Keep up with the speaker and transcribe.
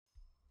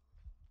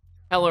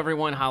Hello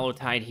everyone,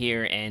 Hollowtide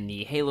here, and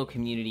the Halo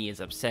community is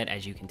upset,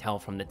 as you can tell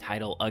from the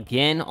title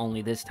again,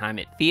 only this time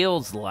it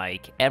feels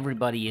like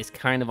everybody is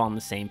kind of on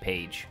the same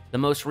page. The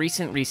most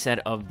recent reset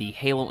of the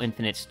Halo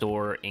Infinite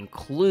store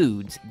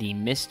includes the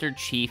Mr.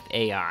 Chief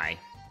AI,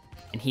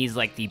 and he's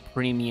like the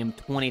premium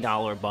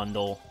 $20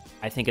 bundle.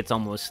 I think it's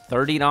almost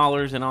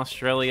 $30 in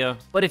Australia.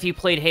 But if you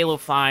played Halo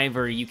 5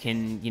 or you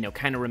can,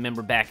 kind of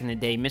remember back in the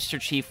day, Mr.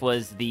 Chief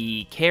was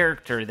the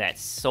character that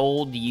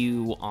sold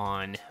you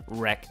on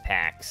rec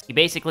packs. He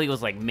basically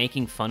was like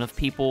making fun of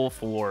people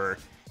for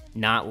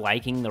not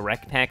liking the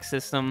rec pack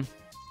system.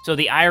 So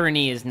the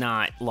irony is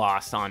not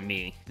lost on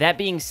me. That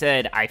being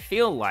said, I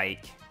feel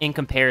like in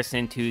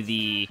comparison to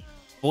the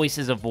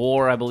Voices of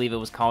War, I believe it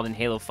was called in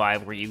Halo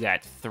 5, where you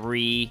got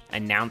 3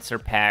 announcer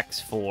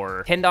packs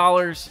for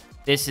 $10.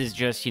 This is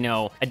just,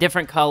 a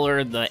different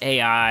color, the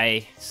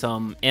AI,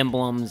 some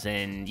emblems,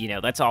 and,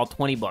 that's all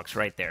 20 bucks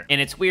right there. And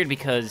it's weird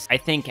because I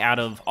think out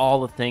of all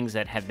the things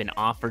that have been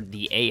offered,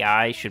 the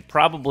AI should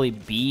probably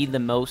be the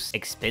most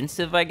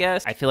expensive, I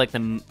guess. I feel like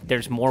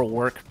there's more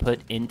work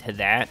put into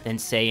that than,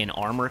 say, an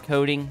armor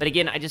coating. But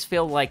again, I just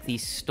feel like the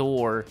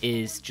store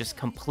is just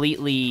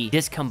completely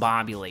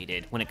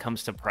discombobulated when it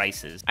comes to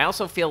prices. I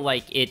also feel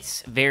like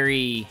it's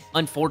very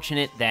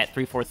unfortunate that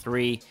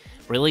 343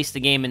 released the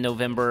game in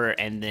November,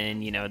 and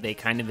then, they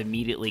kind of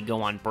immediately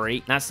go on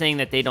break. Not saying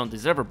that they don't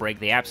deserve a break,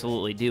 they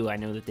absolutely do. I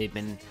know that they've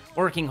been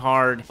working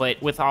hard,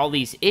 but with all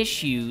these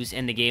issues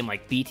in the game,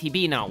 like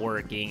BTB not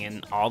working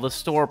and all the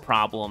store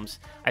problems,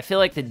 I feel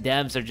like the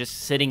devs are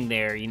just sitting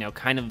there,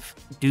 kind of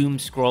doom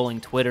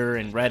scrolling Twitter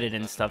and Reddit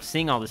and stuff,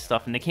 seeing all this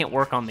stuff, and they can't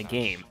work on the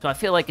game. So I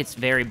feel like it's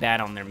very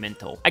bad on their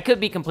mental. I could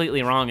be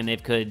completely wrong, and they've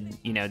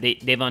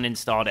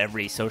uninstalled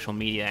every social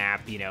media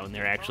app, and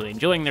they're actually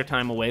enjoying their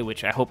time away,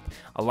 which I hope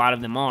a lot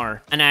of them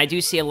are. And I do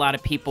see a lot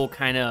of people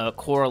kind of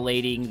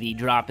correlating the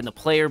drop in the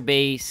player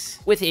base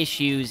with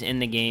issues in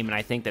the game, and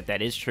I think that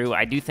that is true.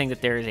 I do think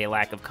that there is a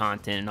lack of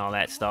content and all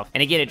that stuff.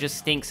 And again, it just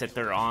stinks that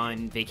they're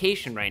on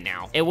vacation right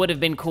now. It would have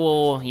been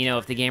cool,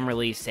 if the game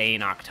released, say,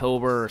 in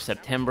October or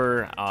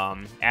September.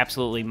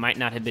 Absolutely might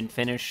not have been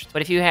finished.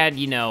 But if you had,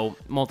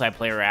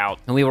 multiplayer out,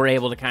 and we were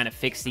able to kind of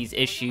fix these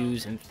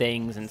issues and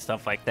things and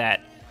stuff like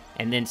that,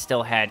 and then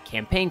still had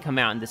campaign come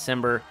out in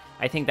December,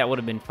 I think that would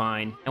have been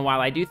fine. And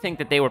while I do think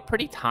that they were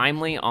pretty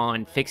timely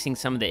on fixing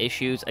some of the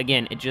issues,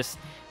 again,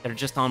 they're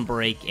just on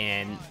break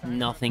and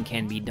nothing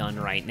can be done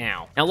right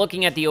now. Now,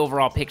 looking at the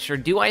overall picture,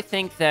 do I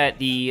think that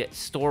the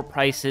store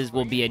prices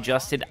will be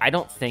adjusted? I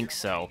don't think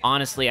so.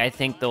 Honestly, I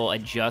think they'll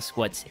adjust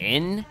what's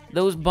in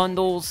those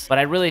bundles, but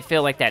I really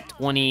feel like that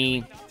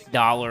 $20, $10,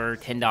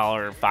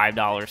 $5,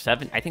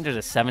 $7. I think there's a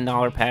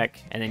 $7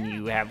 pack, and then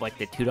you have like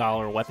the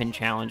 $2 weapon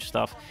challenge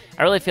stuff.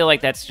 I really feel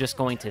like that's just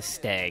going to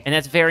stay, and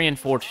that's very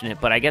unfortunate,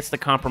 but I guess the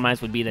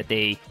compromise would be that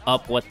they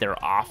up what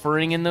they're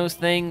offering in those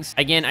things.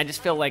 Again, I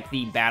just feel like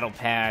the battle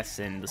pass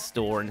and the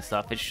store and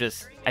stuff, it's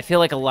just, I feel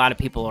like a lot of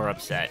people are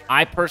upset.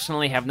 I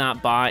personally have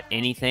not bought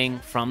anything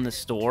from the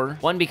store.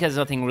 One, because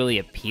nothing really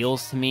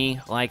appeals to me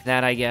like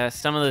that, I guess.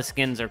 Some of the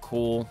skins are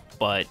cool,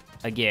 but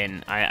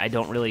again, I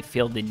don't really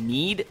feel the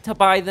need to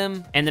buy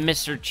them, and the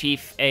Mr.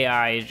 Chief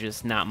AI is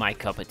just not my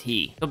cup of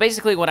tea. So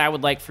basically what I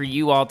would like for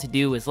you all to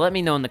do is let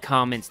me know in the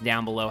comments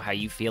down below how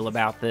you feel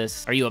about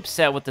this. Are you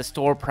upset with the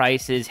store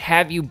prices?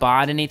 Have you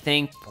bought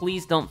anything?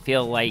 Please don't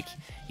feel like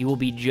you will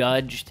be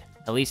judged.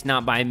 At least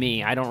not by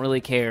me. I don't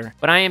really care.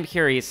 But I am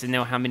curious to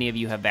know how many of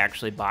you have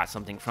actually bought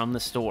something from the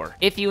store.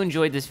 If you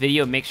enjoyed this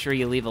video, make sure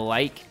you leave a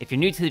like. If you're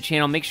new to the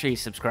channel, make sure you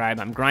subscribe.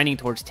 I'm grinding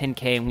towards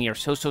 10K, and we are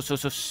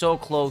so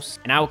close.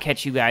 And I will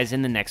catch you guys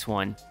in the next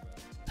one.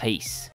 Peace.